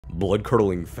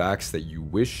Blood-curdling facts that you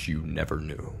wish you never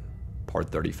knew.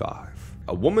 Part 35.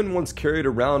 A woman once carried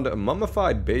around a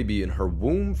mummified baby in her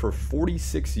womb for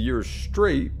 46 years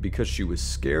straight because she was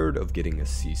scared of getting a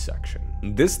C-section.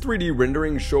 This 3D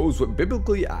rendering shows what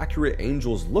biblically accurate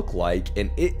angels look like, and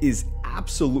it is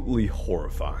absolutely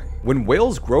horrifying. When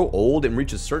whales grow old and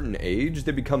reach a certain age,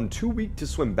 they become too weak to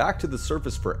swim back to the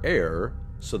surface for air,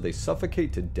 so they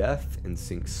suffocate to death and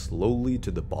sink slowly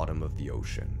to the bottom of the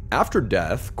ocean. After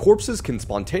death, corpses can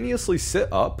spontaneously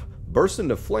sit up, burst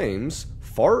into flames,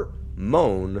 fart,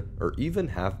 moan, or even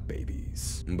have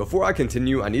babies. Before I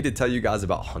continue, I need to tell you guys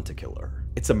about Hunt a Killer.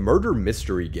 It's a murder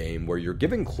mystery game where you're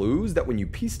given clues that when you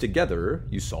piece together,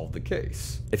 you solve the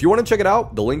case. If you want to check it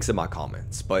out, the link's in my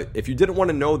comments. But if you didn't want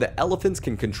to know that elephants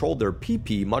can control their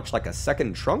pee-pee much like a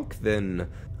second trunk, then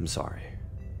I'm sorry.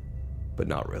 But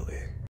not really.